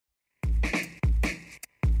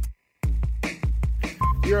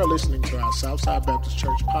You are listening to our Southside Baptist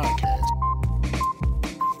Church podcast.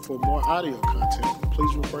 For more audio content,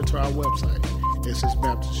 please refer to our website,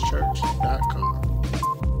 ssbaptistchurch.com.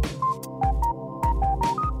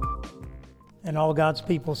 And all God's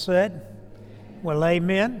people said, well,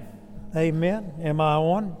 amen, amen. Am I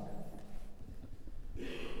on?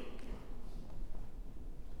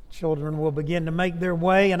 Children will begin to make their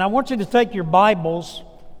way. And I want you to take your Bibles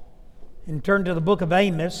and turn to the book of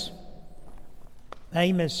Amos.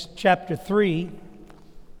 Amos chapter 3,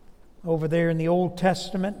 over there in the Old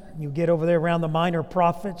Testament. You get over there around the minor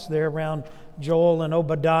prophets, there around Joel and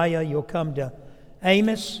Obadiah. You'll come to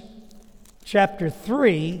Amos chapter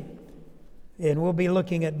 3, and we'll be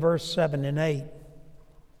looking at verse 7 and 8.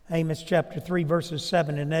 Amos chapter 3, verses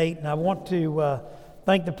 7 and 8. And I want to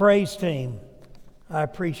thank the praise team. I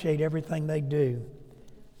appreciate everything they do.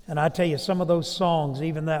 And I tell you, some of those songs,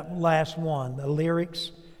 even that last one, the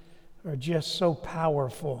lyrics are just so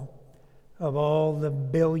powerful of all the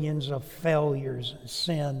billions of failures and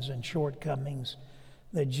sins and shortcomings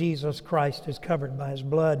that Jesus Christ has covered by His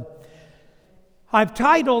blood. I've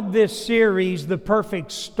titled this series, The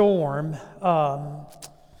Perfect Storm. I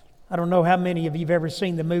don't know how many of you have ever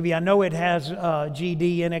seen the movie. I know it has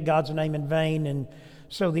GD in it, God's Name in Vain, and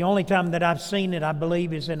so the only time that I've seen it, I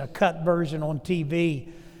believe, is in a cut version on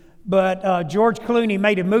TV. But George Clooney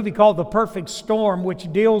made a movie called The Perfect Storm,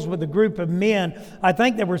 which deals with a group of men. I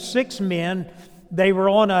think there were 6 men. They were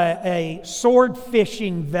on a sword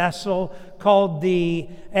fishing vessel called the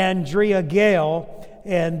Andrea Gale,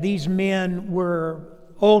 and these men were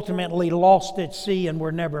ultimately lost at sea and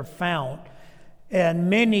were never found.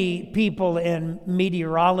 And many people in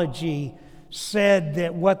meteorology said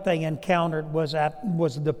that what they encountered was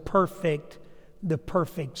the perfect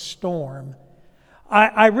storm.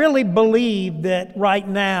 I really believe that right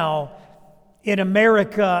now in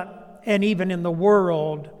America and even in the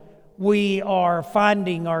world, we are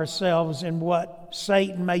finding ourselves in what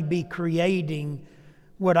Satan may be creating,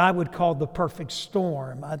 what I would call the perfect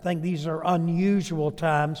storm. I think these are unusual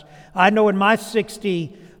times. I know in my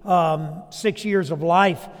 66 years of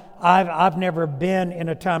life, I've never been in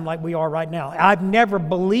a time like we are right now. I've never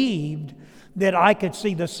believed that I could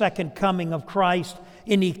see the second coming of Christ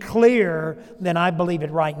any clearer than I believe it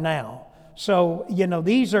right now. So,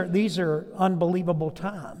 these are unbelievable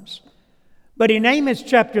times. But in Amos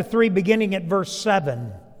chapter 3, beginning at verse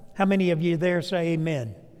 7, how many of you there say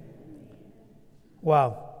amen?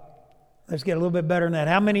 Wow. Let's get a little bit better than that.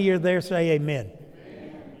 How many of you there say amen?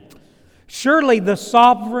 Surely the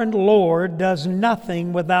sovereign Lord does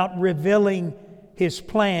nothing without revealing His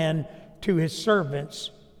plan to His servants,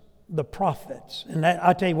 the prophets. And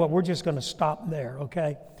I tell you what, we're just going to stop there,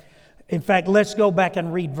 okay? In fact, let's go back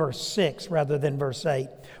and read verse 6 rather than verse 8.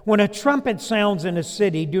 When a trumpet sounds in a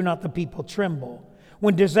city, do not the people tremble?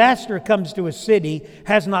 When disaster comes to a city,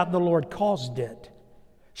 has not the Lord caused it?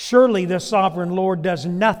 Surely the sovereign Lord does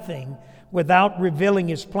nothing without revealing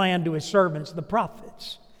His plan to His servants, the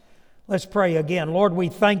prophets. Let's pray again. Lord, we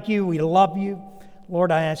thank You. We love You.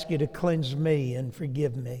 Lord, I ask You to cleanse me and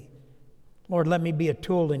forgive me. Lord, let me be a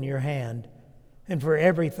tool in Your hand. And for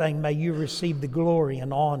everything, may You receive the glory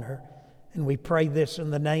and honor. And we pray this in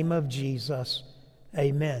the name of Jesus.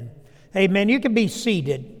 Amen. Amen. You can be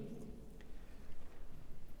seated.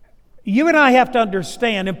 You and I have to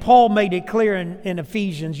understand, and Paul made it clear in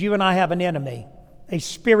Ephesians, you and I have an enemy, a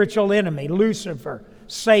spiritual enemy, Lucifer,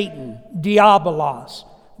 Satan, Diabolos,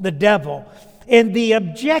 the devil. And the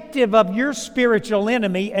objective of your spiritual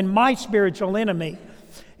enemy and my spiritual enemy,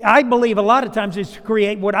 I believe a lot of times, is to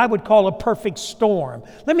create what I would call a perfect storm.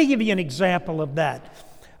 Let me give you an example of that.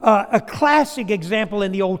 A classic example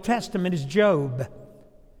in the Old Testament is Job.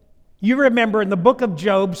 You remember in the book of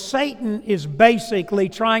Job, Satan is basically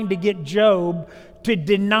trying to get Job to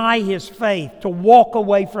deny his faith, to walk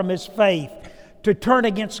away from his faith, to turn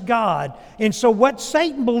against God. And so what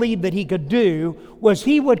Satan believed that he could do was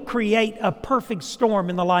he would create a perfect storm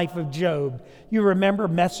in the life of Job. You remember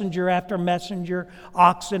messenger after messenger,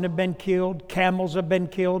 oxen have been killed, camels have been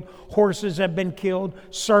killed, horses have been killed,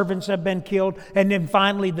 servants have been killed, and then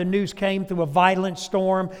finally the news came through a violent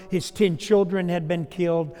storm. His 10 children had been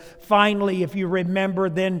killed. Finally, if you remember,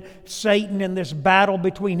 then Satan, in this battle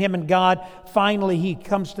between him and God, finally he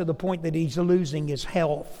comes to the point that he's losing his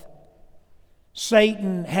health.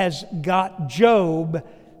 Satan has got Job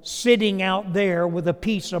sitting out there with a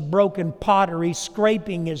piece of broken pottery,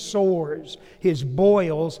 scraping his sores, his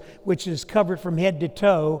boils, which is covered from head to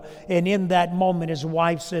toe. And in that moment, his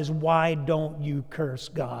wife says, "Why don't you curse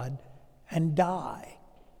God and die?"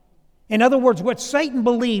 In other words, what Satan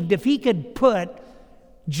believed, if he could put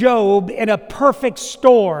Job in a perfect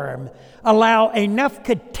storm, allow enough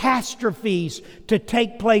catastrophes to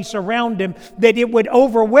take place around him that it would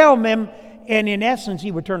overwhelm him, and in essence,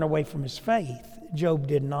 he would turn away from his faith. Job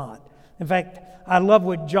did not. In fact, I love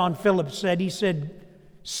what John Phillips said. He said,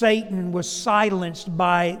 Satan was silenced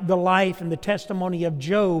by the life and the testimony of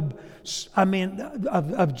Job,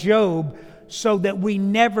 so that we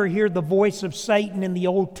never hear the voice of Satan in the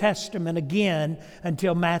Old Testament again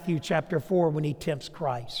until Matthew chapter 4 when he tempts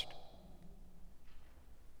Christ.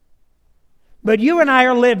 But you and I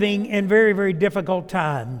are living in very, very difficult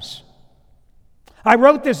times. I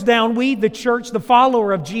wrote this down. We, the church, the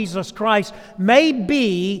follower of Jesus Christ, may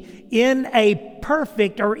be in a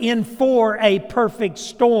perfect or in for a perfect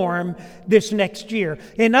storm this next year.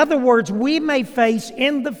 In other words, we may face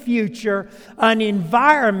in the future an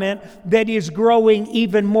environment that is growing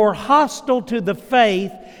even more hostile to the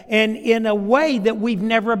faith and in a way that we've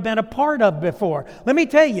never been a part of before. Let me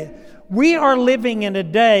tell you, we are living in a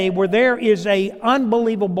day where there is an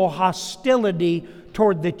unbelievable hostility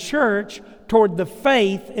toward the church, toward the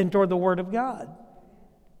faith, and toward the Word of God.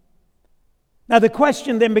 Now the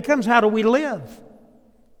question then becomes, how do we live?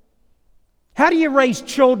 How do you raise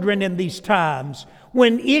children in these times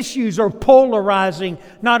when issues are polarizing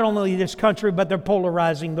not only this country, but they're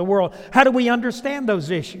polarizing the world? How do we understand those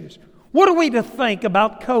issues? What are we to think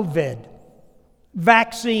about COVID,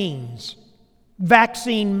 vaccines,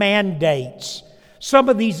 vaccine mandates, some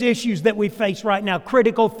of these issues that we face right now,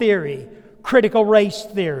 critical theory, critical race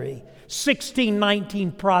theory,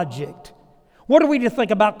 1619 Project? What are we to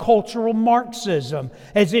think about cultural Marxism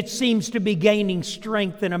as it seems to be gaining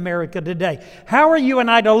strength in America today? How are you and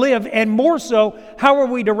I to live? And more so, how are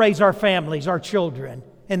we to raise our families, our children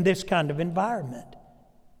in this kind of environment?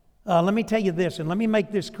 Let me tell you this, and let me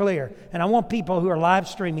make this clear. And I want people who are live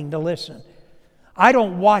streaming to listen. I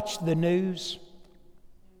don't watch the news.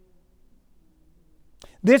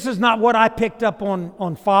 This is not what I picked up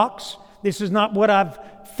on Fox. This is not what I've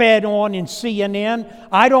fed on in CNN.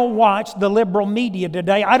 I don't watch the liberal media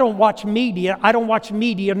today. I don't watch media. I don't watch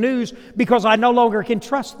media news because I no longer can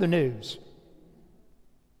trust the news.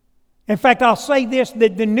 In fact, I'll say this,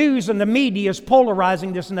 that the news and the media is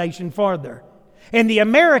polarizing this nation further. And the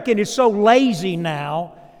American is so lazy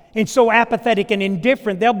now and so apathetic and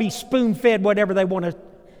indifferent, they'll be spoon-fed whatever they want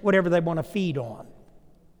to feed on.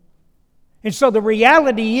 And so the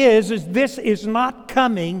reality is this is not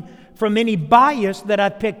coming from any bias that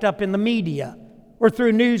I've picked up in the media or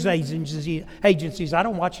through news agencies. I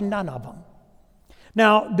don't watch none of them.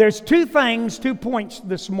 Now, there's two points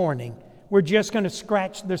this morning. We're just going to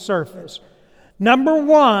scratch the surface. Number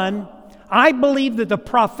one, I believe that the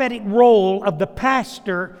prophetic role of the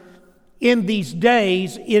pastor in these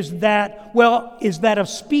days is that of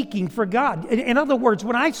speaking for God. In other words,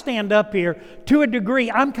 when I stand up here, to a degree,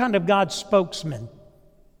 I'm kind of God's spokesman.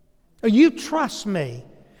 You trust me.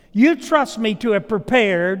 You trust me to have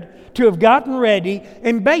prepared, to have gotten ready,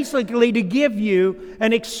 and basically to give you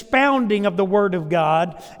an expounding of the Word of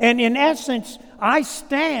God. And in essence, I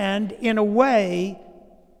stand in a way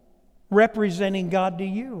representing God to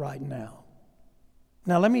you right now.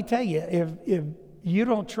 Now let me tell you, if you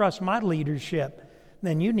don't trust my leadership,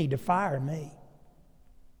 then you need to fire me.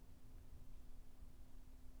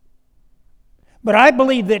 But I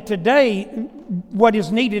believe that today, what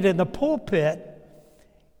is needed in the pulpit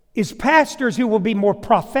is pastors who will be more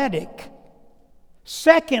prophetic.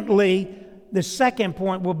 Secondly, the second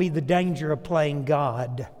point will be the danger of playing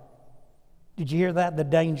God. Did you hear that? The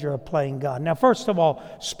danger of playing God. Now, first of all,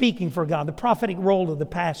 speaking for God, the prophetic role of the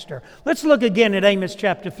pastor. Let's look again at Amos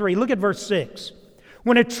chapter 3. Look at verse 6.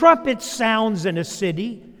 When a trumpet sounds in a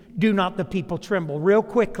city, do not the people tremble. Real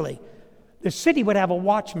quickly, the city would have a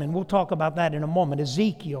watchman. We'll talk about that in a moment.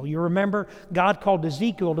 Ezekiel, you remember? God called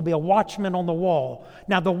Ezekiel to be a watchman on the wall.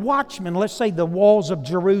 Now the watchman, let's say the walls of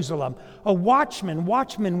Jerusalem, a watchman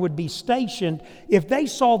would be stationed. If they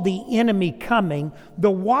saw the enemy coming, the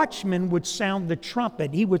watchman would sound the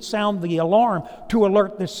trumpet. He would sound the alarm to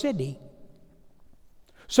alert the city.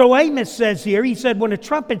 So Amos says here, he said, when a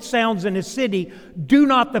trumpet sounds in a city, do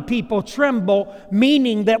not the people tremble,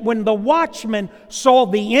 meaning that when the watchman saw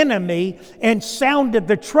the enemy and sounded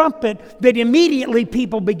the trumpet, that immediately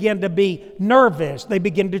people began to be nervous. They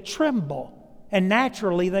began to tremble, and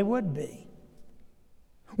naturally they would be.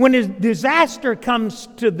 When a disaster comes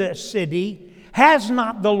to the city, has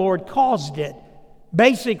not the Lord caused it?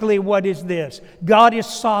 Basically, what is this? God is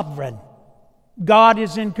sovereign. God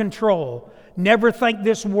is in control. Never think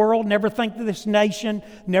this world, never think this nation,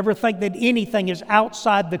 never think that anything is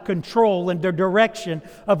outside the control and the direction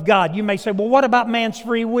of God. You may say, well, what about man's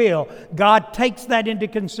free will? God takes that into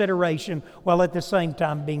consideration while at the same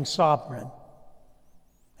time being sovereign.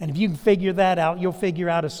 And if you can figure that out, you'll figure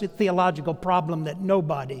out a theological problem that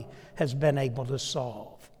nobody has been able to solve.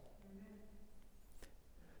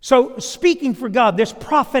 So, speaking for God, this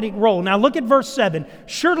prophetic role. Now look at verse 7.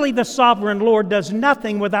 Surely the sovereign Lord does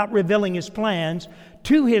nothing without revealing His plans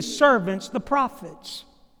to His servants, the prophets.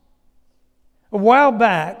 A while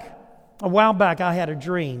back, I had a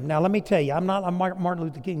dream. Now let me tell you, I'm not like Martin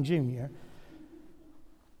Luther King Jr.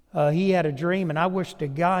 He had a dream, and I wish to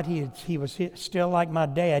God he was still like my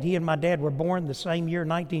dad. He and my dad were born the same year,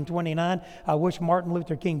 1929. I wish Martin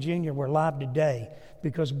Luther King Jr. were alive today,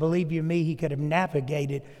 because believe you me, he could have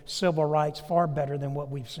navigated civil rights far better than what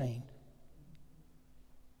we've seen.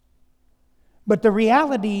 But the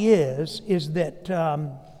reality is that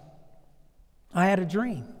I had a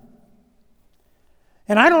dream.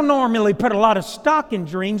 And I don't normally put a lot of stock in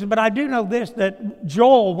dreams, but I do know this, that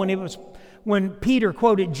Joel, when Peter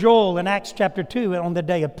quoted Joel in Acts chapter 2 on the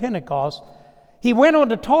day of Pentecost, he went on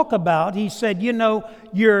to talk about, he said,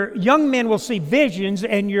 your young men will see visions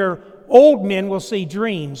and your old men will see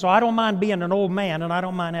dreams. So I don't mind being an old man, and I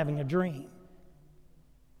don't mind having a dream.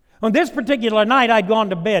 On this particular night, I'd gone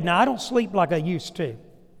to bed. Now, I don't sleep like I used to.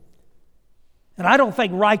 And I don't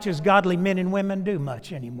think righteous, godly men and women do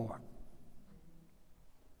much anymore.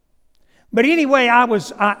 But anyway,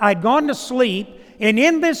 I'd gone to sleep, and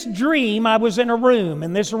in this dream, I was in a room,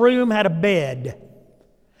 and this room had a bed.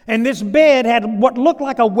 And this bed had what looked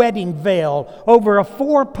like a wedding veil over a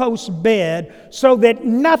 4-post bed, so that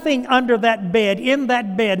nothing under that bed, in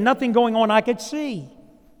that bed, nothing going on I could see.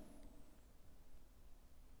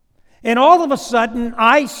 And all of a sudden,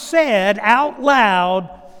 I said out loud,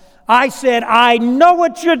 I know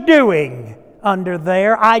what you're doing under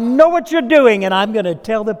there. I know what you're doing, and I'm going to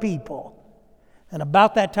tell the people. And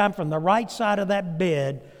about that time, from the right side of that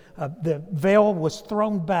bed, the veil was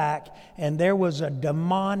thrown back, and there was a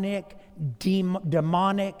demonic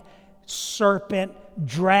serpent,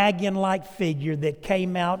 dragon-like figure that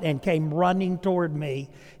came out and came running toward me.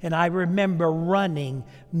 And I remember running,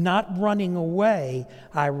 not running away.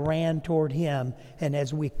 I ran toward him, and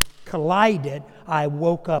as we collided, I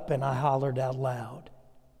woke up and I hollered out loud.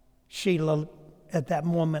 Sheila, at that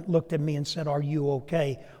moment, looked at me and said, "Are you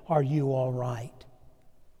okay? Are you all right?"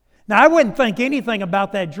 Now, I wouldn't think anything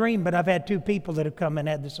about that dream, but I've had 2 people that have come and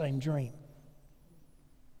had the same dream.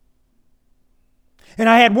 And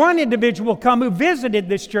I had one individual come who visited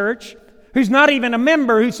this church, who's not even a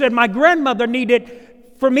member, who said, my grandmother needed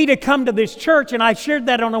for me to come to this church, and I shared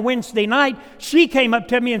that on a Wednesday night. She came up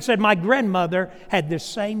to me and said, my grandmother had the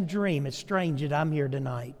same dream. It's strange that I'm here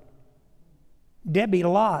tonight. Debbie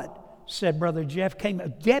Lott said, Brother Jeff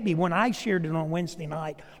Debbie, when I shared it on Wednesday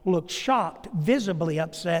night, looked shocked, visibly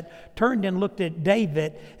upset, turned and looked at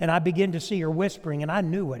David, and I began to see her whispering, and I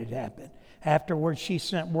knew what had happened. Afterwards, she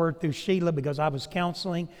sent word through Sheila, because I was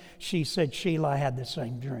counseling. She said, Sheila, I had the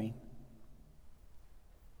same dream.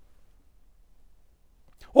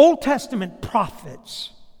 Old Testament prophets,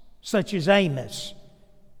 such as Amos,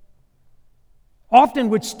 often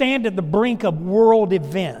would stand at the brink of world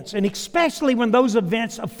events, and especially when those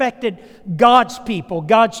events affected God's people,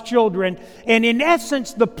 God's children. And in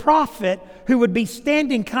essence, the prophet who would be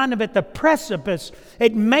standing kind of at the precipice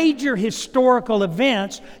at major historical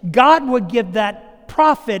events, God would give that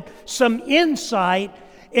prophet some insight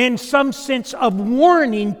and some sense of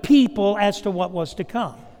warning people as to what was to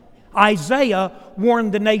come. Isaiah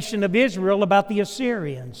warned the nation of Israel about the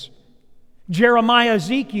Assyrians. Jeremiah,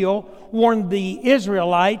 Ezekiel warned the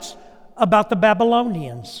Israelites about the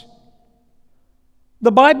Babylonians.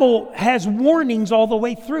 The Bible has warnings all the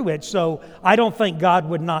way through it, so I don't think God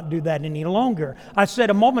would not do that any longer. I said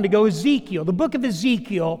a moment ago, Ezekiel, the book of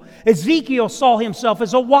Ezekiel, Ezekiel saw himself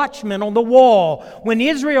as a watchman on the wall. When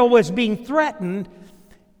Israel was being threatened,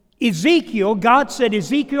 God said,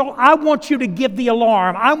 Ezekiel, I want you to give the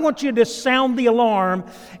alarm. I want you to sound the alarm.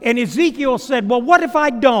 And Ezekiel said, well, what if I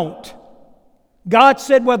don't? God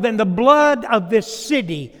said, well, then the blood of this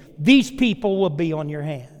city, these people will be on your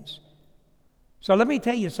hands. So let me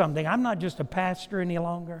tell you something. I'm not just a pastor any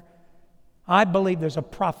longer. I believe there's a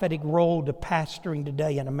prophetic role to pastoring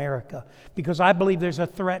today in America, because I believe there's a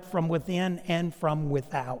threat from within and from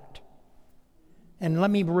without. And let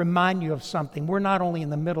me remind you of something. We're not only in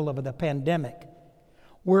the middle of the pandemic.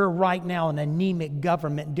 We're right now an anemic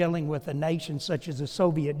government dealing with a nation such as the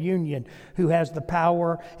Soviet Union, who has the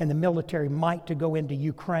power and the military might to go into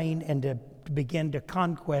Ukraine and to to begin to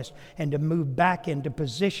conquest and to move back into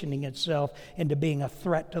positioning itself into being a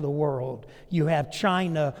threat to the world. You have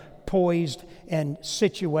China poised and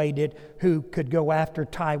situated who could go after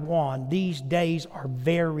Taiwan. These days are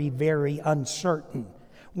very, very uncertain.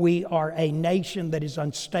 We are a nation that is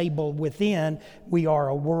unstable within. We are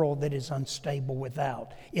a world that is unstable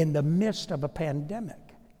without, in the midst of a pandemic.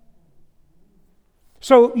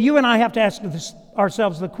 So you and I have to ask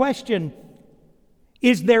ourselves the question,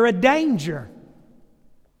 is there a danger?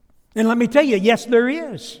 And let me tell you, yes, there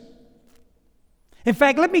is. In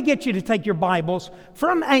fact, let me get you to take your Bibles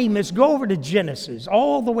from Amos, go over to Genesis,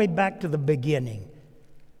 all the way back to the beginning.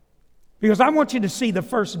 Because I want you to see the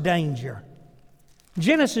first danger.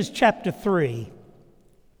 Genesis chapter 3,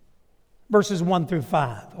 verses 1 through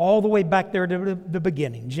 5. All the way back there to the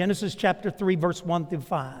beginning. Genesis chapter 3, verse 1 through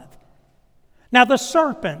 5. Now the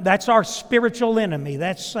serpent, that's our spiritual enemy.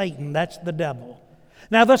 That's Satan, that's the devil.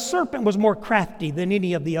 Now the serpent was more crafty than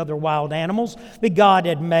any of the other wild animals that God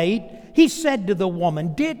had made. He said to the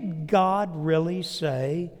woman, "Did God really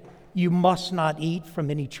say you must not eat from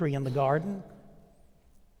any tree in the garden?"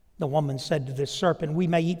 The woman said to the serpent, "We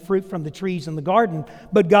may eat fruit from the trees in the garden,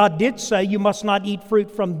 but God did say you must not eat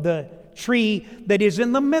fruit from the tree that is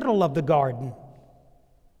in the middle of the garden.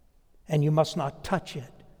 And you must not touch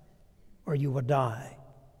it, or you will die."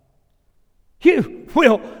 "You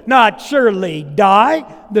will not surely die,"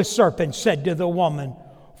 the serpent said to the woman.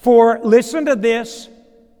 "For," listen to this,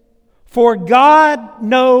 "for God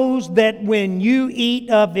knows that when you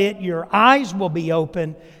eat of it, your eyes will be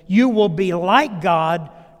open. You will be like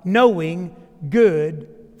God, knowing good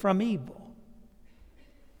from evil."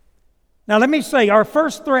 Now let me say, our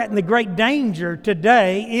first threat and the great danger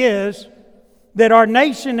today is that our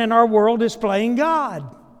nation and our world is playing God.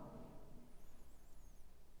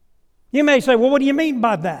 You may say, well, what do you mean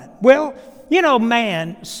by that? Well, you know,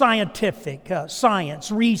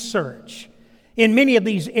 science, research, in many of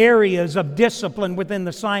these areas of discipline within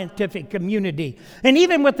the scientific community, and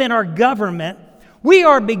even within our government, we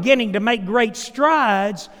are beginning to make great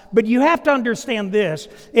strides, but you have to understand this,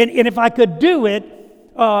 and if I could do it,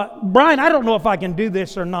 Brian, I don't know if I can do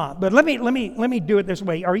this or not, but let me do it this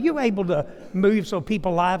way. Are you able to move so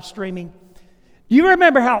people live streaming? Do you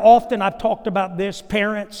remember how often I've talked about this,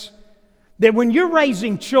 parents? That when you're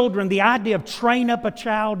raising children, the idea of train up a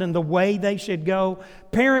child in the way they should go,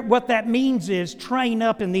 parent, what that means is train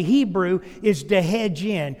up in the Hebrew is to hedge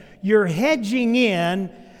in. You're hedging in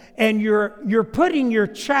and you're putting your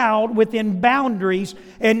child within boundaries.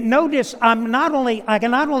 And notice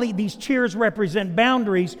these cheers represent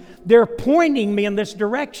boundaries. They're pointing me in this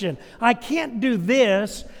direction. I can't do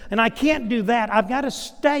this and I can't do that. I've got to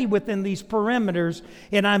stay within these perimeters,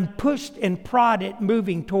 and I'm pushed and prodded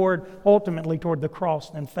moving ultimately toward the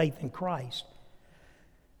cross and faith in Christ.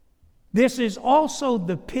 This is also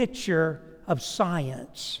the picture of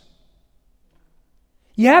science.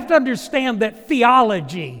 You have to understand that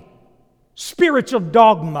theology, spiritual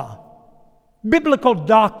dogma, biblical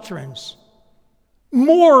doctrines,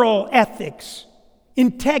 moral ethics,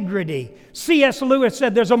 integrity. C.S. Lewis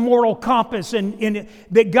said there's a moral compass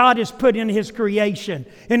that God has put in His creation.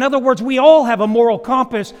 In other words, we all have a moral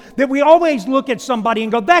compass that we always look at somebody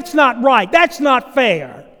and go, that's not right, that's not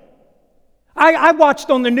fair. I watched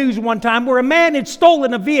on the news one time where a man had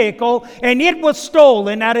stolen a vehicle and it was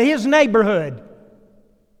stolen out of his neighborhood.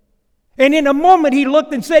 And in a moment he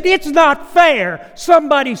looked and said, it's not fair.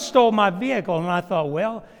 Somebody stole my vehicle. And I thought,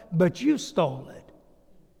 well, but you stole it.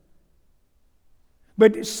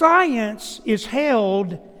 But science is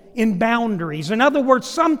held in boundaries. In other words,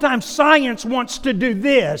 sometimes science wants to do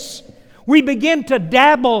this. We begin to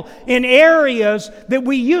dabble in areas that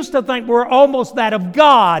we used to think were almost that of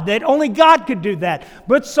God, that only God could do that.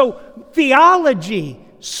 But so theology,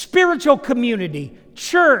 spiritual community,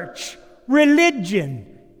 church,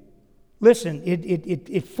 religion, listen,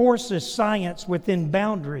 it forces science within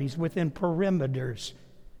boundaries, within perimeters.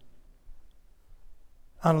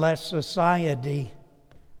 Unless society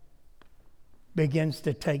begins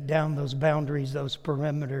to take down those boundaries, those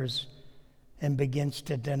perimeters, and begins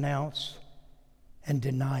to denounce and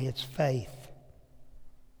deny its faith.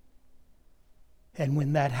 And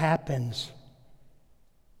when that happens,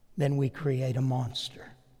 then we create a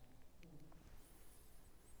monster.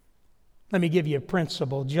 Let me give you a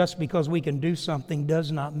principle. Just because we can do something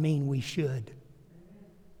does not mean we should.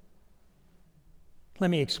 Let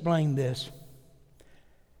me explain this.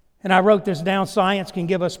 And I wrote this down. Science can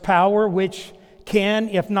give us power, which can,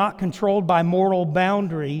 if not controlled by moral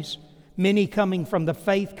boundaries, many coming from the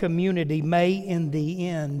faith community may in the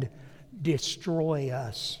end destroy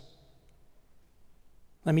us.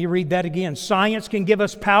 Let me read that again. Science can give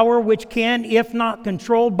us power which can, if not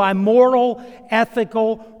controlled by moral,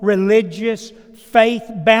 ethical, religious, faith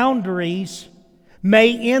boundaries,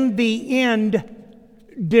 may in the end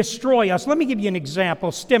destroy us. Let me give you an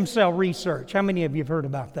example. Stem cell research. How many of you have heard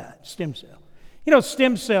about that? Stem cell. You know,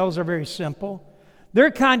 stem cells are very simple.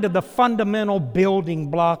 They're kind of the fundamental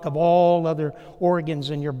building block of all other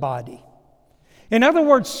organs in your body. In other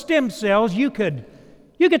words, stem cells, you could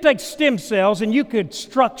take stem cells and you could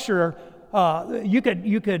structure, you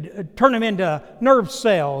could turn them into nerve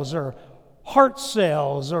cells or heart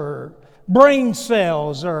cells or brain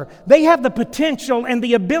cells, or they have the potential and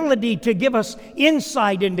the ability to give us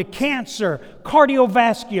insight into cancer,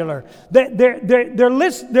 cardiovascular.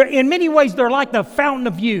 They're in many ways, they're like the fountain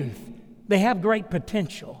of youth. They have great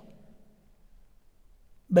potential.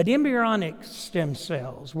 But embryonic stem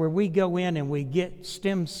cells, where we go in and we get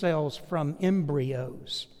stem cells from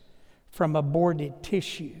embryos, from aborted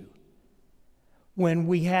tissue, when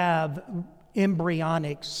we have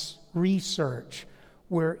embryonic research,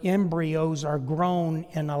 where embryos are grown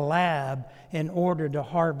in a lab in order to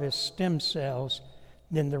harvest stem cells,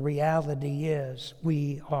 then the reality is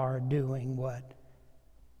we are doing what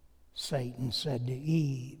Satan said to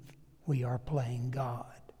Eve. We are playing God.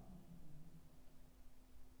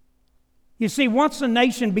 You see, once a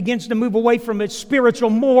nation begins to move away from its spiritual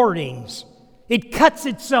moorings, it cuts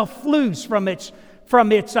itself loose from its.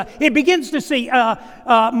 It begins to see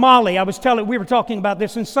Molly. We were talking about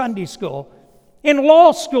this in Sunday school. In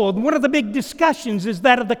law school, one of the big discussions is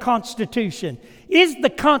that of the Constitution. Is the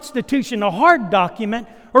Constitution a hard document,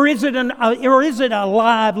 or is it a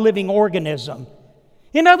live, living organism?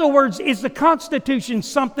 In other words, is the Constitution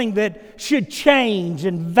something that should change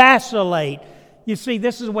and vacillate? You see,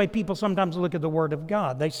 this is the way people sometimes look at the Word of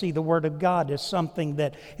God. They see the Word of God as something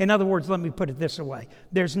that, in other words, let me put it this way.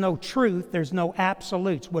 There's no truth, there's no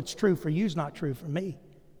absolutes. What's true for you is not true for me.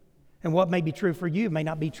 And what may be true for you may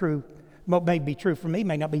not be true. What may be true for me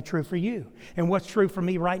may not be true for you. And what's true for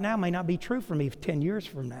me right now may not be true for me 10 years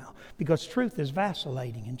from now, because truth is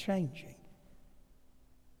vacillating and changing.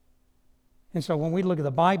 And so when we look at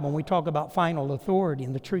the Bible and we talk about final authority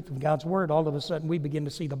and the truth of God's Word, all of a sudden we begin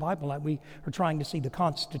to see the Bible like we are trying to see the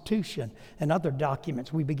Constitution and other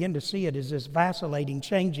documents. We begin to see it as this vacillating,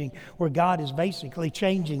 changing, where God is basically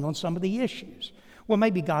changing on some of the issues. Well,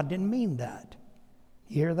 maybe God didn't mean that.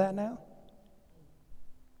 You hear that now?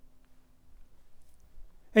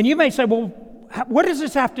 And you may say, well, what does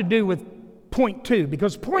this have to do with point 2?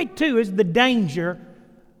 Because point 2 is the danger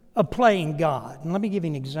of playing God. And let me give you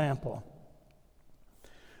an example.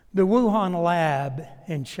 The Wuhan lab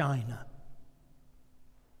in China.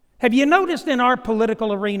 Have you noticed in our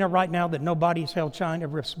political arena right now that nobody's held China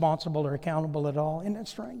responsible or accountable at all? Isn't that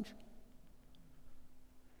strange?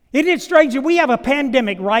 Isn't it strange that we have a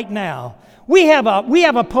pandemic right now? We have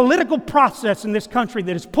a political process in this country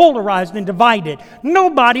that is polarized and divided.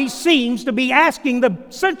 Nobody seems to be asking the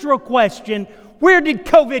central question, where did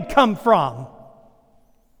COVID come from?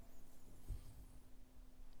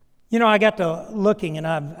 You know, I got to looking, and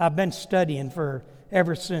I've been studying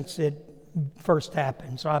ever since it first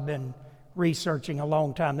happened. So I've been researching a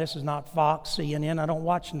long time. This is not Fox, CNN. I don't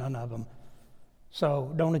watch none of them.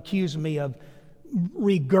 So don't accuse me of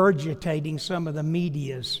regurgitating some of the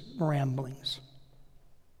media's ramblings.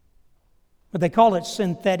 But they call it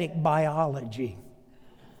synthetic biology.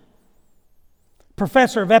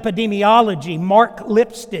 Professor of epidemiology, Mark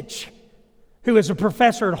Lipsitch, who is a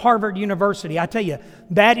professor at Harvard University. I tell you,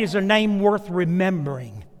 that is a name worth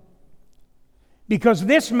remembering. Because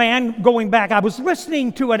this man, going back, I was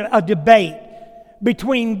listening to a debate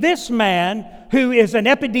between this man, who is an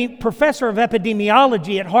professor of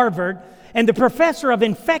epidemiology at Harvard, and the professor of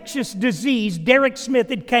infectious disease, Derek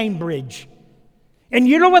Smith at Cambridge. And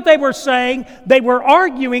you know what they were saying? They were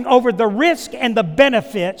arguing over the risk and the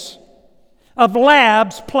benefits of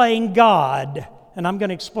labs playing God. And I'm going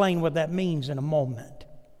to explain what that means in a moment.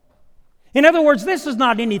 In other words, this is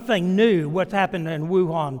not anything new, what happened in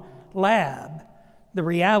Wuhan lab. The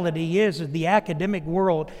reality is that the academic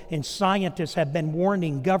world and scientists have been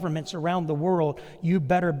warning governments around the world, you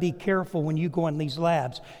better be careful when you go in these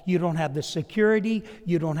labs. You don't have the security,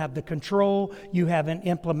 you don't have the control, you haven't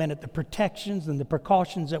implemented the protections and the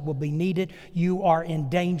precautions that will be needed. You are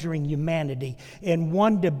endangering humanity. In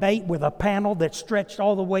one debate with a panel that stretched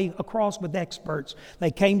all the way across with experts,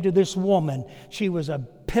 they came to this woman. She was a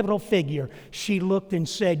pivotal figure. She looked and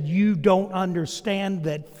said, you don't understand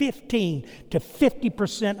that 15 to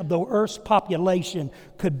 50% of the Earth's population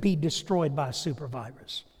could be destroyed by a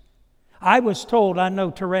supervirus. I was told, I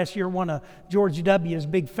know, Teres, you're one of George W.'s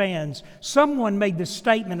big fans. Someone made this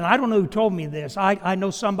statement, and I don't know who told me this. I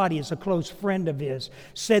know somebody is a close friend of his,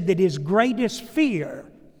 said that his greatest fear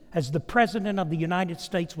as the President of the United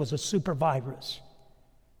States was a super virus.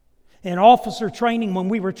 In officer training, when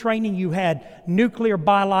we were training, you had nuclear,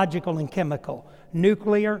 biological, and chemical.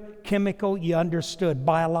 Nuclear, chemical, you understood.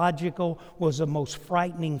 Biological was the most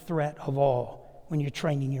frightening threat of all when you're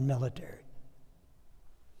training your military.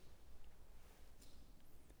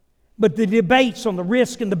 But the debates on the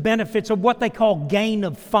risk and the benefits of what they call gain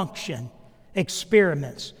of function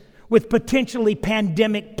experiments with potentially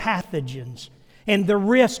pandemic pathogens and the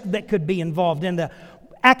risk that could be involved in the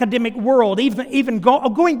academic world, even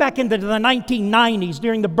going back into the 1990s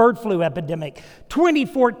during the bird flu epidemic.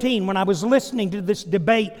 2014, when I was listening to this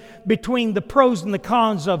debate between the pros and the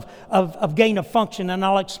cons of gain of function, and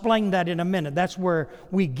I'll explain that in a minute. That's where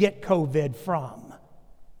we get COVID from.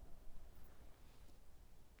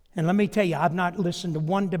 And let me tell you, I've not listened to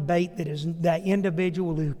one debate that is that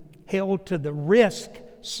individual who held to the risk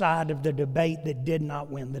side of the debate that did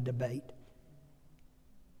not win the debate.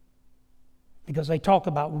 Because they talk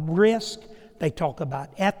about risk, they talk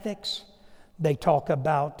about ethics, they talk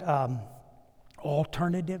about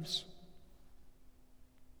alternatives.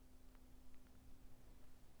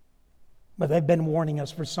 But they've been warning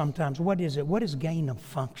us for some time. What is it? What is gain of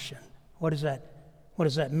function? What does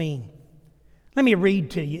that mean? Let me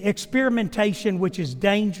read to you. Experimentation, which is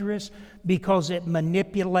dangerous because it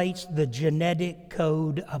manipulates the genetic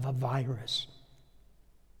code of a virus.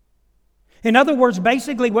 In other words,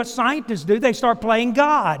 basically what scientists do, they start playing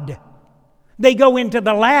God. They go into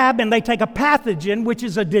the lab and they take a pathogen, which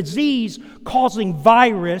is a disease-causing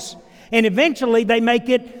virus, and eventually they make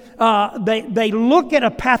it, they look at a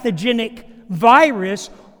pathogenic virus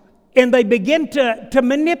and they begin to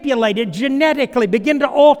manipulate it genetically, begin to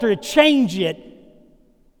alter it, change it.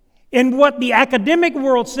 And what the academic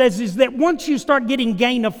world says is that once you start getting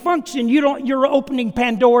gain of function, you're opening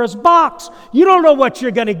Pandora's box. You don't know what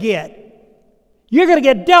you're going to get. You're going to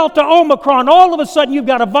get Delta, Omicron. All of a sudden you've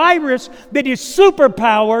got a virus that is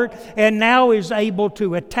superpowered and now is able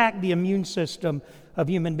to attack the immune system of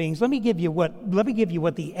human beings. Let me give you what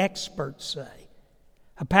the experts say.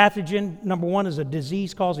 A pathogen, number one, is a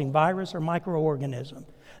disease-causing virus or microorganism.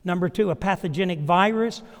 Number two, a pathogenic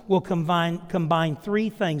virus will combine three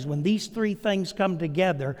things. When these three things come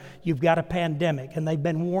together, you've got a pandemic, and they've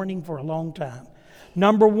been warning for a long time.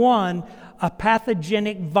 Number one, a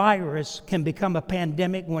pathogenic virus can become a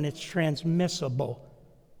pandemic when it's transmissible.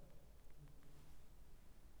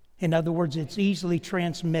 In other words, it's easily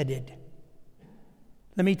transmitted.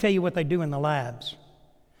 Let me tell you what they do in the labs.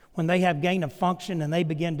 When they have gain of function and they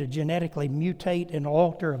begin to genetically mutate and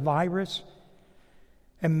alter a virus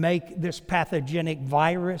and make this pathogenic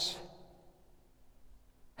virus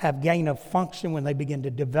have gain of function, when they begin to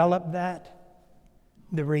develop that,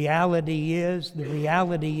 the reality is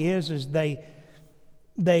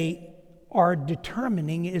they are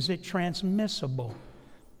determining, is it transmissible?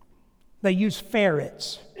 They use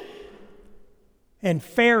ferrets. And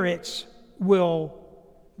ferrets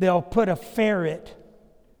they'll put a ferret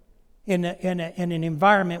in an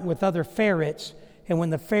environment with other ferrets, and when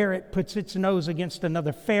the ferret puts its nose against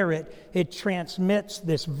another ferret, it transmits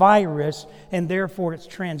this virus, and therefore it's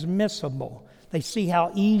transmissible. They see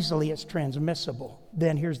how easily it's transmissible.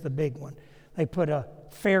 Then here's the big one. They put a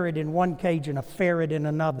ferret in one cage and a ferret in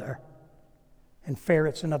another, and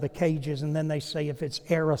ferrets in other cages, and then they say if it's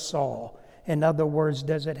aerosol. In other words,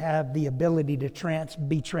 does it have the ability to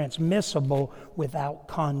be transmissible without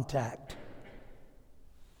contact?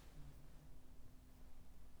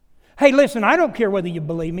 Hey, listen, I don't care whether you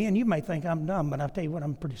believe me, and you may think I'm dumb, but I'll tell you what,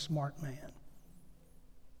 I'm a pretty smart man.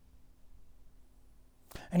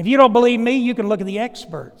 And if you don't believe me, you can look at the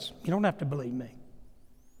experts. You don't have to believe me.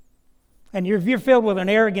 And if you're filled with an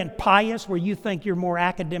arrogant pious where you think you're more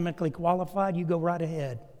academically qualified, you go right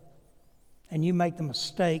ahead. And you make the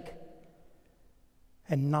mistake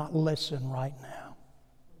and not listen right now.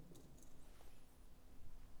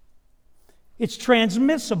 It's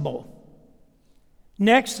transmissible.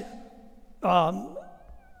 Next,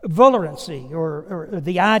 vulurancy, or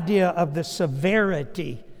the idea of the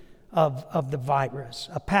severity of the virus.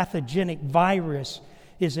 A pathogenic virus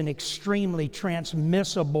is an extremely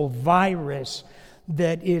transmissible virus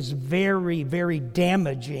that is very, very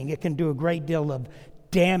damaging. It can do a great deal of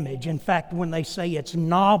damage. In fact, when they say it's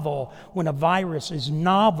novel, when a virus is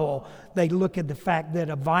novel, they look at the fact that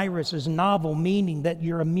a virus is novel, meaning that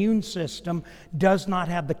your immune system does not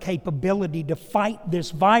have the capability to fight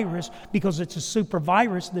this virus because it's a super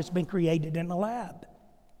virus that's been created in a lab.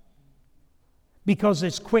 Because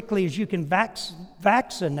as quickly as you can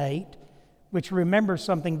vaccinate, which remember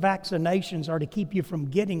something, vaccinations are to keep you from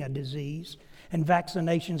getting a disease, and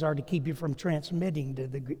vaccinations are to keep you from transmitting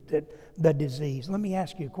the disease. Let me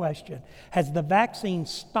ask you a question. Has the vaccine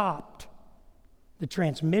stopped the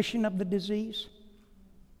transmission of the disease?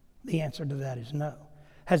 The answer to that is no.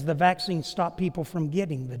 Has the vaccine stopped people from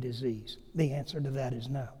getting the disease? The answer to that is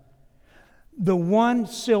no. The one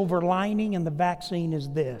silver lining in the vaccine is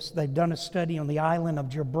this. They've done a study on the island of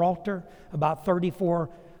Gibraltar, about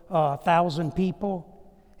 34,000 people,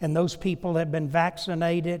 and those people have been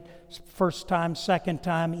vaccinated first time, second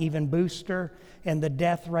time, even booster, and the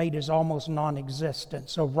death rate is almost non-existent.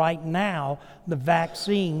 So right now, the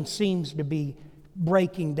vaccine seems to be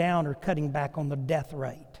breaking down or cutting back on the death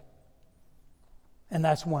rate. And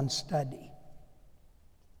that's one study.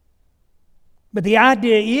 But the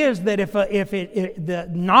idea is that if the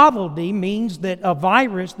novelty means that a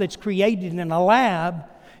virus that's created in a lab,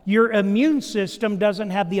 your immune system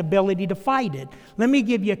doesn't have the ability to fight it. Let me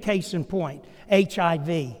give you a case in point.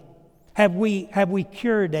 HIV. Have we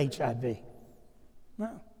cured HIV?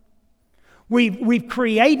 No. We've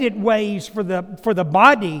created ways for the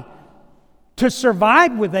body to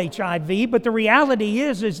survive with HIV, but the reality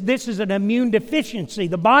is this is an immune deficiency.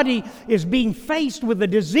 The body is being faced with a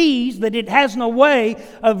disease that it has no way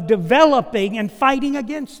of developing and fighting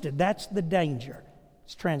against it. That's the danger.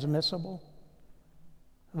 It's transmissible,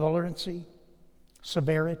 vulnerability,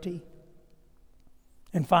 severity,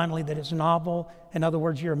 and finally that it's novel. In other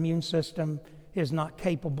words, your immune system is not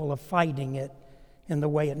capable of fighting it in the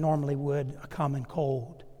way it normally would a common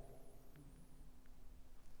cold.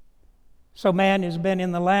 So man has been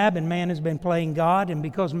in the lab and man has been playing God, and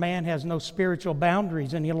because man has no spiritual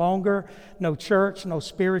boundaries any longer, no church, no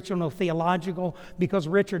spiritual, no theological, because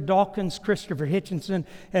Richard Dawkins, Christopher Hitchens,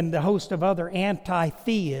 and the host of other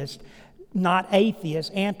anti-theists, not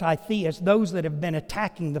atheists, anti-theists, those that have been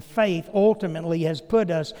attacking the faith, ultimately has put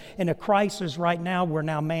us in a crisis right now where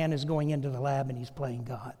now man is going into the lab and he's playing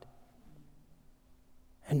God.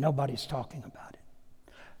 And nobody's talking about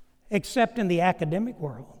it, except in the academic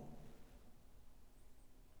world.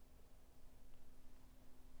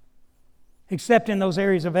 Except in those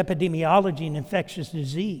areas of epidemiology and infectious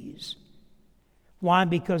disease. Why?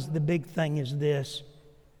 Because the big thing is this,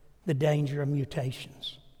 the danger of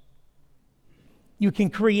mutations. You can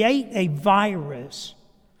create a virus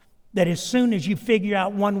that as soon as you figure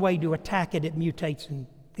out one way to attack it, it mutates and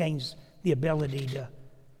gains the ability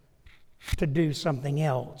to do something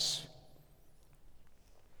else.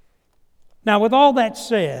 Now, with all that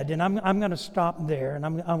said, and I'm going to stop there,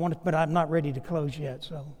 and but I'm not ready to close yet,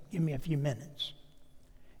 so give me a few minutes.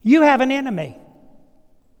 You have an enemy.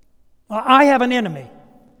 I have an enemy.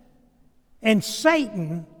 And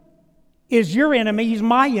Satan is your enemy. He's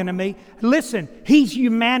my enemy. Listen, he's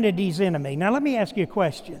humanity's enemy. Now, let me ask you a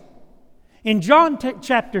question. In John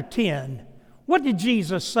chapter 10, what did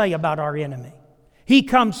Jesus say about our enemy? He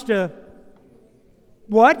comes to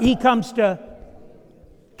what? He comes to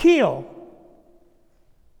kill,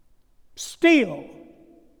 steal,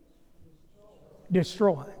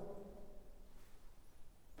 destroy.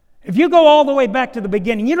 If you go all the way back to the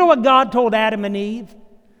beginning, you know what God told Adam and Eve?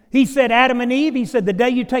 He said, Adam and Eve, he said, the day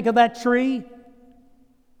you take of that tree,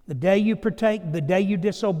 the day you partake, the day you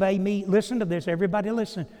disobey me, listen to this, everybody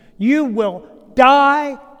listen, you will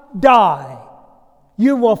die.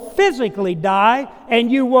 You will physically die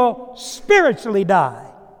and you will spiritually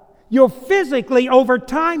die. You'll physically, over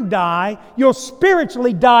time, die. You'll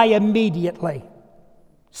spiritually die immediately.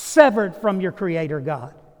 Severed from your Creator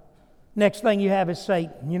God. Next thing you have is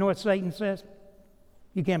Satan. You know what Satan says?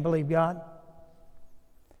 You can't believe God.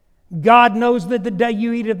 God knows that the day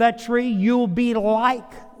you eat of that tree, you'll be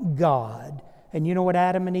like God. And you know what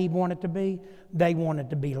Adam and Eve wanted to be? They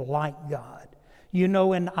wanted to be like God. You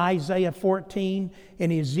know, in Isaiah 14,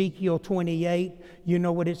 in Ezekiel 28, you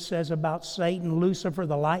know what it says about Satan, Lucifer,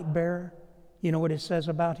 the light bearer? You know what it says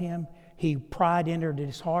about him? Pride entered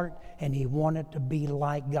his heart, and he wanted to be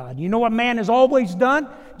like God. You know what man has always done?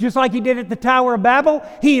 Just like he did at the Tower of Babel?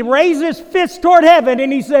 He raised his fist toward heaven,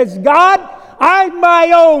 and he says, God, I'm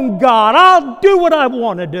my own God. I'll do what I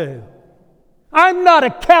want to do. I'm not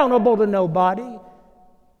accountable to nobody.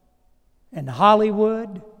 And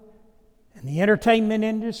Hollywood, and the entertainment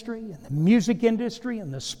industry, and the music industry,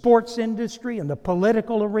 and the sports industry, and the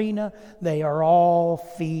political arena, they are all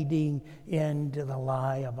feeding into the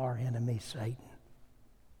lie of our enemy, Satan.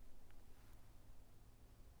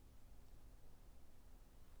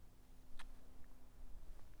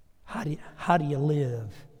 How do you live?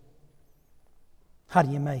 How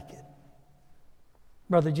do you make it?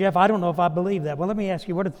 Brother Jeff, I don't know if I believe that. Well, let me ask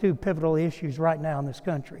you, what are the two pivotal issues right now in this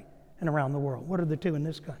country and around the world? What are the two in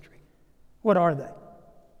this country? What are they?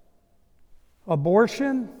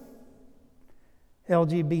 Abortion,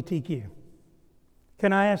 LGBTQ.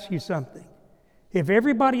 Can I ask you something? If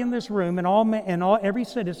everybody in this room and every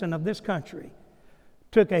citizen of this country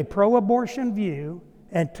took a pro-abortion view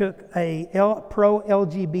and took a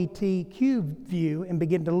pro-LGBTQ view and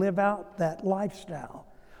began to live out that lifestyle,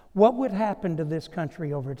 what would happen to this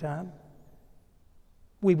country over time?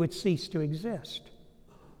 We would cease to exist.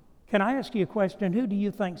 Can I ask you a question? Who do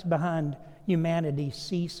you think's behind humanity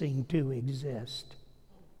ceasing to exist?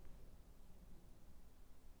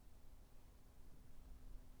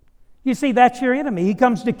 You see, that's your enemy. He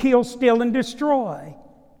comes to kill, steal, and destroy.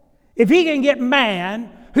 If he can get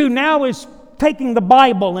man, who now is taking the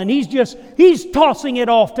Bible and he's tossing it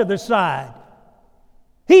off to the side.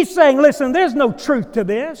 He's saying, listen, there's no truth to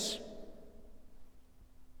this.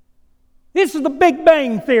 This is the Big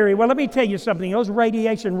Bang Theory. Well, let me tell you something. Those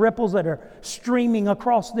radiation ripples that are streaming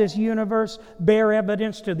across this universe bear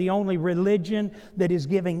evidence to the only religion that is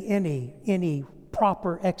giving any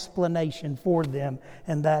proper explanation for them,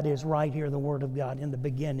 and that is right here, the Word of God. In the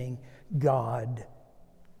beginning, God.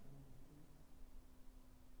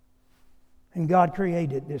 And God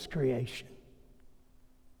created this creation.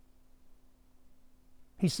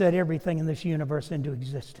 He set everything in this universe into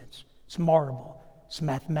existence. It's marvel, it's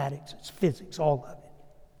mathematics, it's physics, all of it.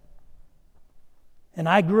 And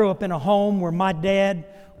I grew up in a home where my dad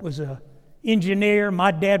was an engineer.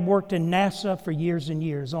 My dad worked in NASA for years and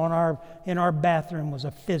years. In our bathroom was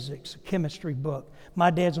a physics, a chemistry book.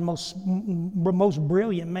 My dad's the most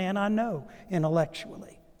brilliant man I know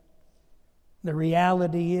intellectually. The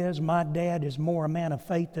reality is my dad is more a man of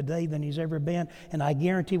faith today than he's ever been. And I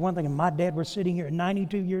guarantee one thing, if my dad were sitting here at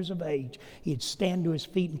 92 years of age, he'd stand to his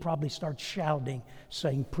feet and probably start shouting,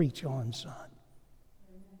 saying, "Preach on, son."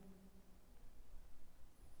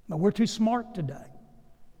 But we're too smart today.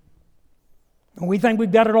 And we think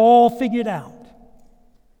we've got it all figured out.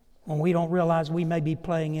 When we don't realize we may be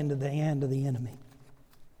playing into the hand of the enemy.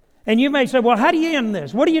 And you may say, well, how do you end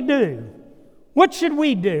this? What do you do? What should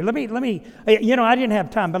we do? Let me. I didn't have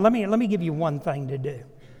time, but let me give you one thing to do.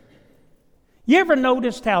 You ever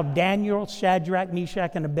noticed how Daniel, Shadrach,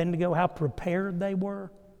 Meshach, and Abednego, how prepared they were?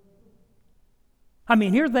 I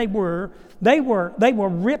mean, here they were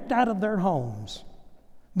ripped out of their homes.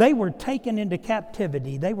 They were taken into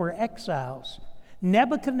captivity. They were exiles.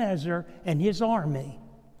 Nebuchadnezzar and his army,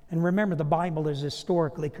 and remember the Bible is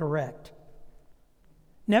historically correct.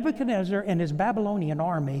 Nebuchadnezzar and his Babylonian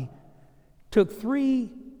army took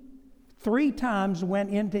three times went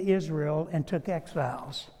into Israel and took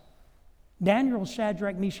exiles. Daniel,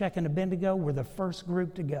 Shadrach, Meshach, and Abednego were the first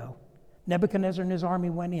group to go. Nebuchadnezzar and his army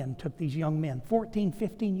went in, took these young men, 14,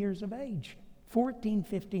 15 years of age. 14,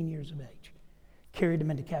 15 years of age. Carried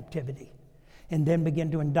them into captivity. And then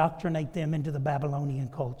began to indoctrinate them into the Babylonian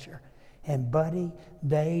culture. And buddy,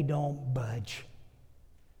 they don't budge.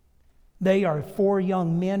 They are 4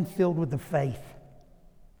 young men filled with the faith.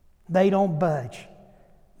 They don't budge.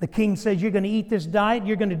 The king says, you're going to eat this diet,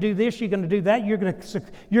 you're going to do this, you're going to do that, you're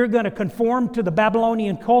going to conform to the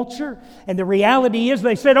Babylonian culture. And the reality is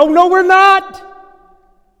they said, oh no, we're not.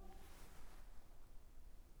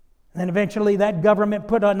 And then eventually that government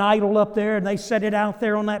put an idol up there and they set it out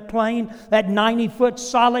there on that plain, that 90-foot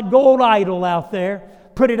solid gold idol out there.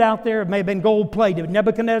 Put it out there, it may have been gold-plated,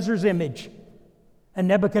 Nebuchadnezzar's image. And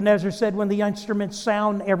Nebuchadnezzar said, when the instruments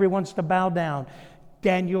sound, everyone's to bow down.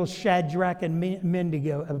 Daniel, Shadrach, and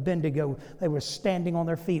Abednego, they were standing on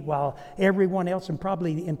their feet while everyone else, and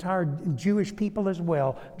probably the entire Jewish people as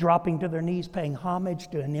well, dropping to their knees, paying homage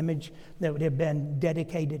to an image that would have been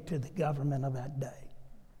dedicated to the government of that day.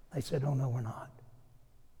 They said, oh no, we're not.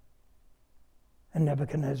 And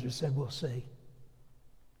Nebuchadnezzar said, we'll see.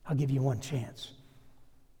 I'll give you one chance.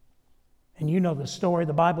 And you know the story.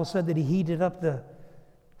 The Bible said that he heated up the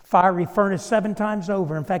fiery furnace 7 times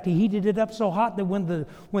over. In fact, he heated it up so hot that when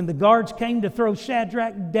the guards came to throw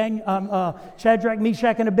Shadrach,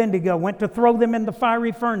 Meshach, and Abednego, went to throw them in the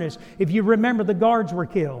fiery furnace. If you remember, the guards were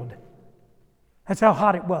killed. That's how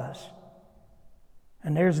hot it was.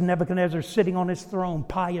 And there's Nebuchadnezzar sitting on his throne,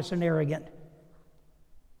 pious and arrogant.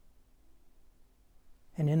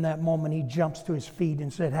 And in that moment, he jumps to his feet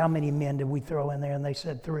and said, how many men did we throw in there? And they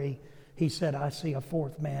said 3. He said, I see a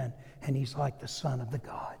 4th man, and he's like the son of the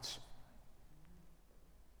gods.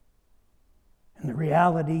 And the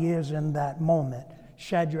reality is, in that moment,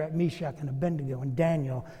 Shadrach, Meshach, and Abednego, and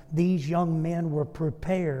Daniel, these young men were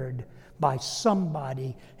prepared by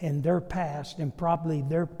somebody in their past and probably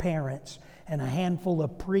their parents and a handful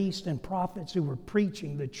of priests and prophets who were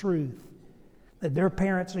preaching the truth that their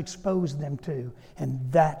parents exposed them to. And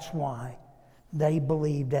that's why they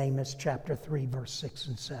believed Amos chapter 3, verse 6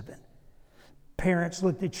 and 7. Parents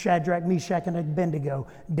looked at Shadrach, Meshach, and Abednego.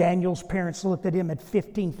 Daniel's parents looked at him at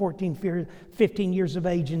 15 years of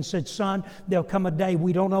age and said, son, there'll come a day,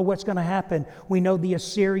 we don't know what's going to happen. We know the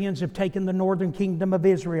Assyrians have taken the northern kingdom of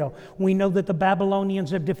Israel. We know that the Babylonians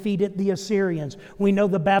have defeated the Assyrians. We know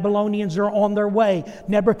the Babylonians are on their way.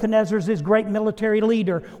 Nebuchadnezzar's his great military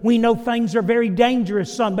leader. We know things are very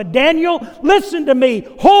dangerous, son. But Daniel, listen to me.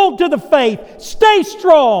 Hold to the faith. Stay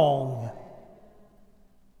strong.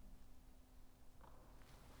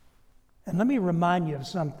 And let me remind you of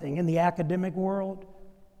something. In the academic world,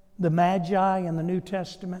 the Magi in the New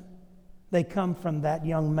Testament, they come from that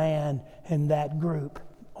young man and that group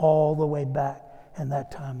all the way back in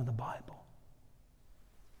that time of the Bible.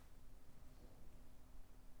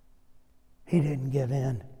 He didn't give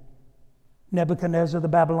in. Nebuchadnezzar, the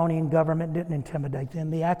Babylonian government, didn't intimidate them.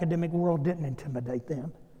 The academic world didn't intimidate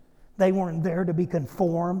them. They weren't there to be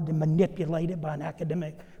conformed and manipulated by an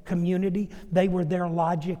academic community. They were there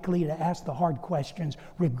logically to ask the hard questions,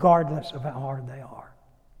 regardless of how hard they are.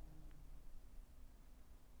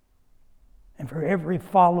 And for every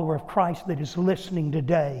follower of Christ that is listening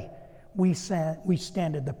today, we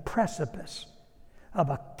stand at the precipice of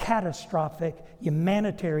a catastrophic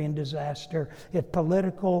humanitarian disaster if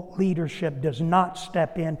political leadership does not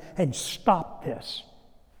step in and stop this.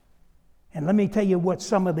 And let me tell you what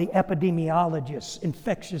some of the epidemiologists,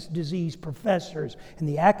 infectious disease professors in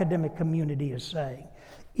the academic community is saying.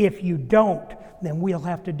 If you don't, then we'll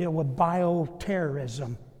have to deal with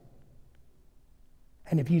bioterrorism.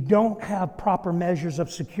 And if you don't have proper measures of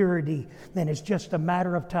security, then it's just a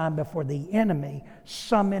matter of time before the enemy,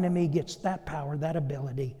 some enemy gets that power, that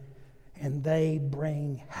ability, and they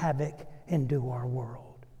bring havoc into our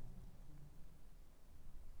world.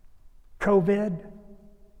 COVID,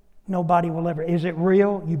 nobody will ever. Is it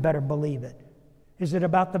real? You better believe it. Is it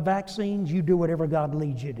about the vaccines? You do whatever God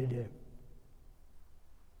leads you to do.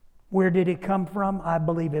 Where did it come from? I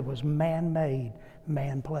believe it was man-made,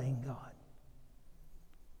 man playing God.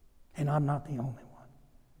 And I'm not the only one.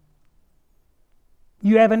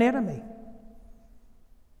 You have an enemy.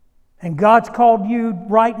 And God's called you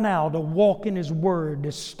right now to walk in His Word,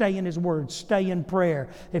 to stay in His Word, stay in prayer.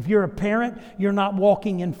 If you're a parent, you're not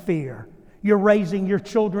walking in fear. You're raising your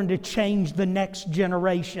children to change the next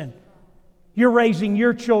generation. You're raising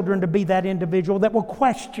your children to be that individual that will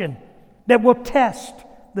question, that will test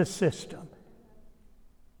the system.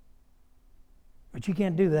 But you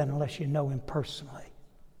can't do that unless you know Him personally.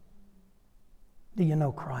 Do you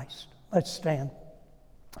know Christ? Let's stand.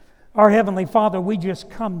 Our Heavenly Father, we just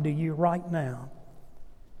come to You right now.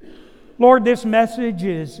 Lord, this message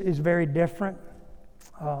is very different.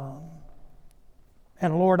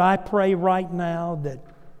 And Lord, I pray right now that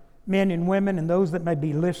men and women and those that may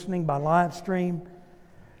be listening by live stream,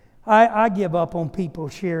 I give up on people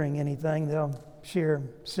sharing anything. They'll share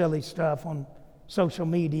silly stuff on social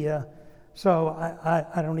media. So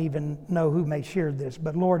I don't even know who may share this.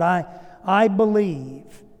 But Lord, I believe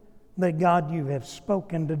that God, You have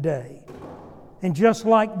spoken today. And just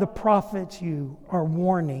like the prophets, You are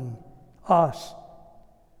warning us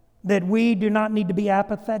that we do not need to be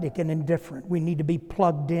apathetic and indifferent. We need to be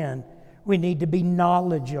plugged in. We need to be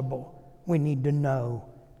knowledgeable. We need to know.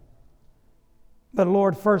 But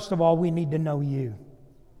Lord, first of all, we need to know You.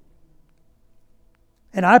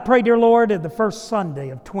 And I pray, dear Lord, at the first Sunday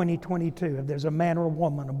of 2022, if there's a man or a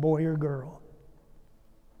woman, a boy or girl,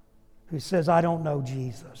 who says, I don't know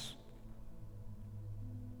Jesus.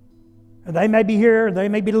 Or they may be here, or they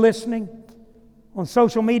may be listening on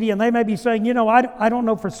social media, and they may be saying, I don't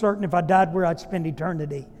know for certain if I died where I'd spend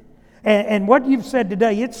eternity. And what you've said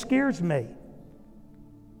today, it scares me.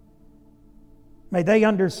 May they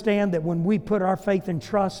understand that when we put our faith and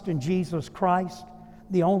trust in Jesus Christ,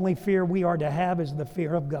 the only fear we are to have is the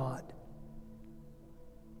fear of God.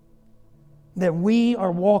 That we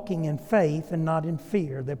are walking in faith and not in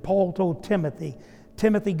fear. That Paul told Timothy,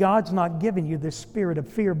 God's not given you this spirit of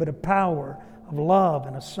fear, but of power, of love,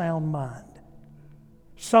 and a sound mind.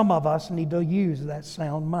 Some of us need to use that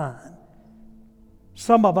sound mind.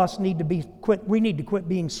 Some of us need to quit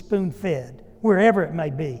being spoon-fed, wherever it may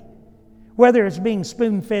be. Whether it's being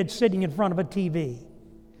spoon-fed sitting in front of a TV,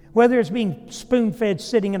 whether it's being spoon-fed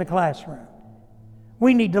sitting in a classroom.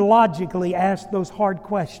 We need to logically ask those hard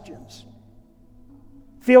questions.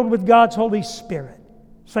 Filled with God's Holy Spirit,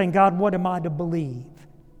 saying, God, what am I to believe?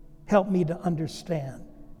 Help me to understand.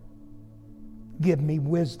 Give me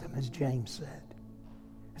wisdom, as James said.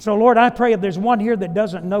 So, Lord, I pray if there's one here that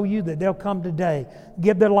doesn't know you, that they'll come today,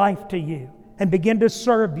 give their life to you, and begin to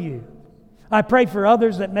serve you. I pray for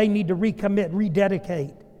others that may need to recommit,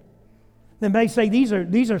 rededicate. They may say, these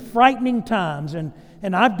are frightening times, and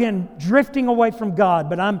I've been drifting away from God,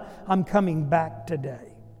 but I'm coming back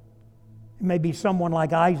today. It may be someone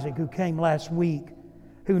like Isaac who came last week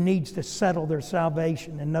who needs to settle their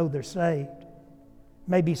salvation and know they're saved.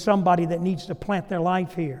 Maybe somebody that needs to plant their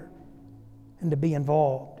life here and to be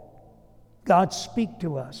involved. God, speak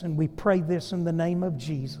to us, and we pray this in the name of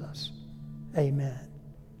Jesus. Amen.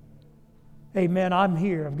 Amen. I'm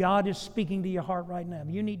here. If God is speaking to your heart right now,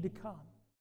 you need to come.